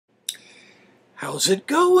How's it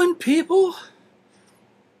going, people?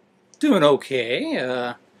 Doing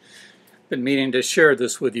okay. Been meaning to share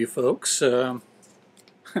this with you folks.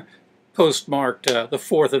 Postmarked the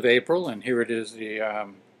 4th of April, and here it is, the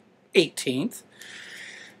 18th.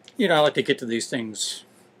 You know, I like to get to these things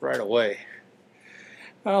right away.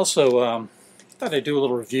 I also thought I'd do a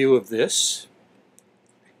little review of this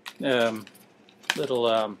little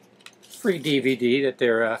free DVD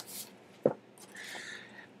that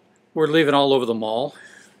we're leaving all over the mall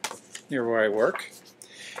near where I work.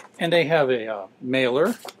 And they have a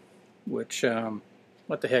mailer, which,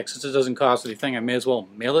 what the heck, since it doesn't cost anything, I may as well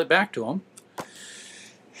mail it back to them.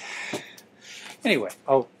 Anyway,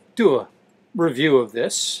 I'll do a review of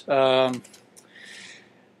this. I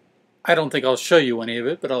don't think I'll show you any of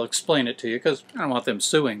it, but I'll explain it to you, because I don't want them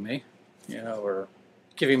suing me, you know, or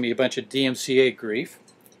giving me a bunch of DMCA grief.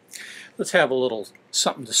 Let's have a little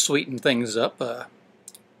something to sweeten things up.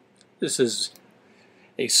 This is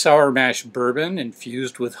a sour mash bourbon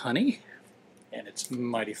infused with honey, and it's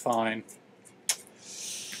mighty fine.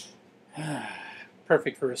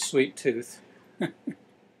 Perfect for a sweet tooth.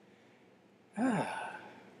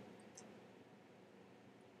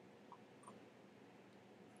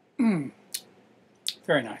 Very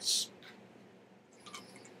nice.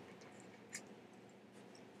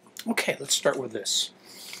 Okay, let's start with this.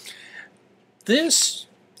 This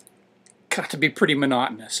got to be pretty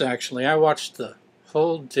monotonous, actually. I watched the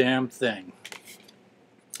whole damn thing.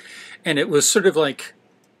 And it was sort of like,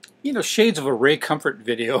 you know, shades of a Ray Comfort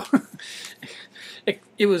video.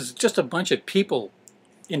 It was just a bunch of people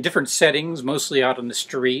in different settings, mostly out on the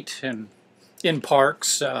street and in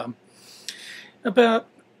parks. About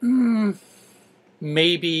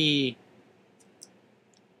maybe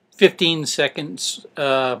 15 seconds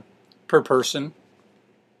per person.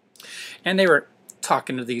 And they were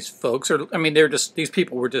talking to these folks, or I mean, these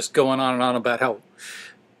people were just going on and on about how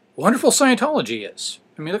wonderful Scientology is.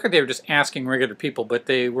 I mean, look like they were just asking regular people, but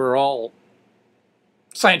they were all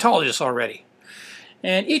Scientologists already.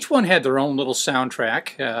 And each one had their own little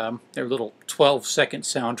soundtrack, their little 12-second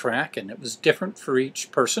soundtrack, and it was different for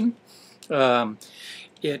each person. They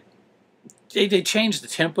changed the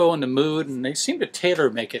tempo and the mood, and they seemed to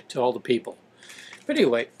tailor-make it to all the people. But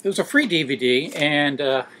anyway, it was a free DVD, and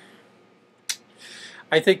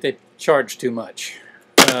I think they charged too much.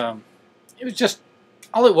 It was just,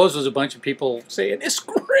 all it was a bunch of people saying, "It's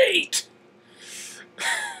great!"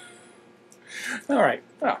 All right,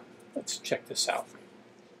 well, let's check this out.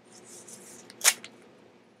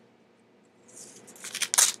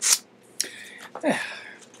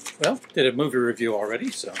 Well, did a movie review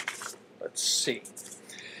already, so let's see.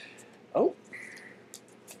 Oh.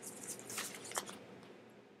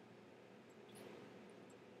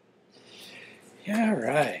 Yeah,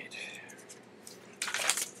 right.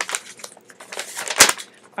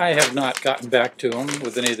 I have not gotten back to them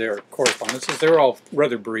with any of their correspondences. They're all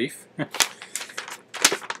rather brief.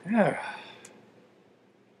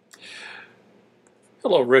 Hello,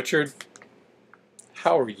 Richard.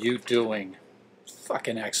 How are you doing?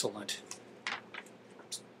 Fucking excellent.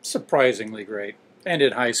 Surprisingly great. And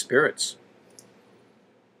in high spirits.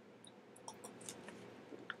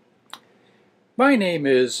 My name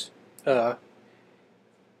is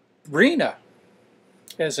Brina,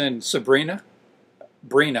 as in Sabrina.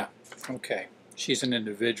 Brina. Okay, she's an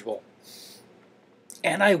individual.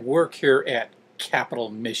 And I work here at Capital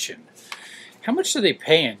Mission. How much are they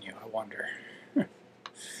paying you, I wonder?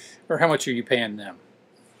 Or how much are you paying them?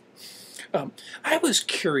 I was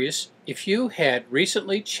curious if you had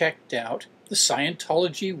recently checked out the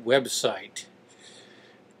Scientology website.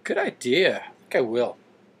 Good idea. I think I will.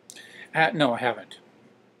 No, I haven't.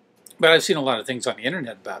 But I've seen a lot of things on the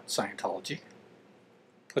internet about Scientology.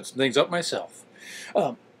 Put some things up myself.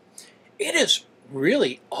 It is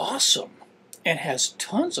really awesome and has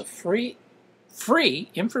tons of free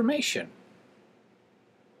information.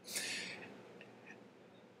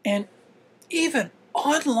 And even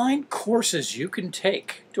online courses you can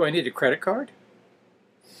take. Do I need a credit card?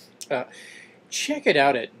 Check it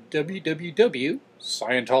out at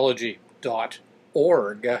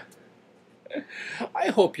www.scientology.org. I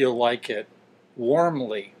hope you like it.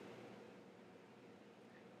 Warmly,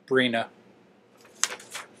 Brina.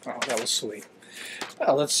 Oh, that was sweet.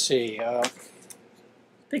 Well, let's see.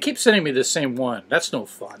 They keep sending me the same one. That's no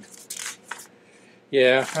fun.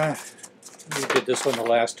 Yeah, we did this one the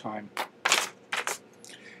last time.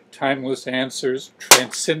 Timeless answers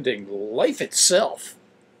transcending life itself.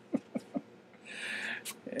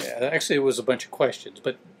 Yeah, actually it was a bunch of questions,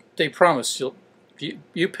 but they promise if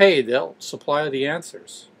you pay, they'll supply the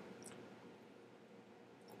answers.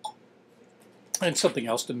 And something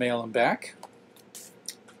else to mail them back.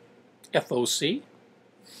 FOC.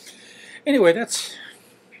 Anyway, that's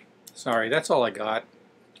all I got.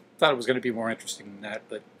 Thought it was going to be more interesting than that,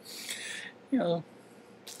 but you know,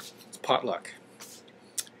 it's potluck.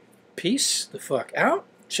 Peace the fuck out.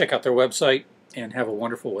 Check out their website and have a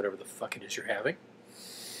wonderful whatever the fuck it is you're having,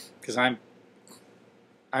 because I'm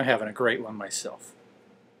having a great one myself.